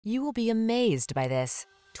You will be amazed by this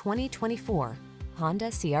 2024 Honda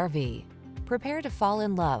CR-V. Prepare to fall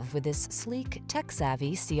in love with this sleek,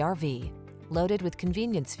 tech-savvy CR-V. Loaded with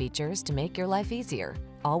convenience features to make your life easier,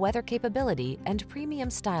 all-weather capability, and premium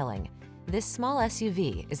styling, this small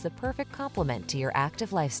SUV is the perfect complement to your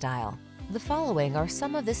active lifestyle. The following are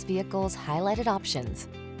some of this vehicle's highlighted options: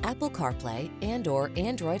 Apple CarPlay and/or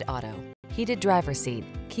Android Auto, heated driver's seat,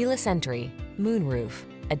 keyless entry, moonroof,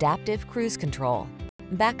 adaptive cruise control,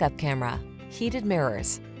 backup camera, heated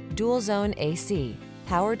mirrors, dual zone AC,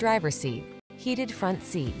 power driver's seat, heated front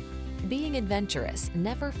seat. Being adventurous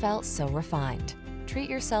never felt so refined. Treat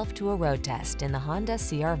yourself to a road test in the Honda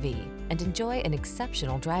CR-V and enjoy an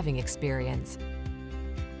exceptional driving experience.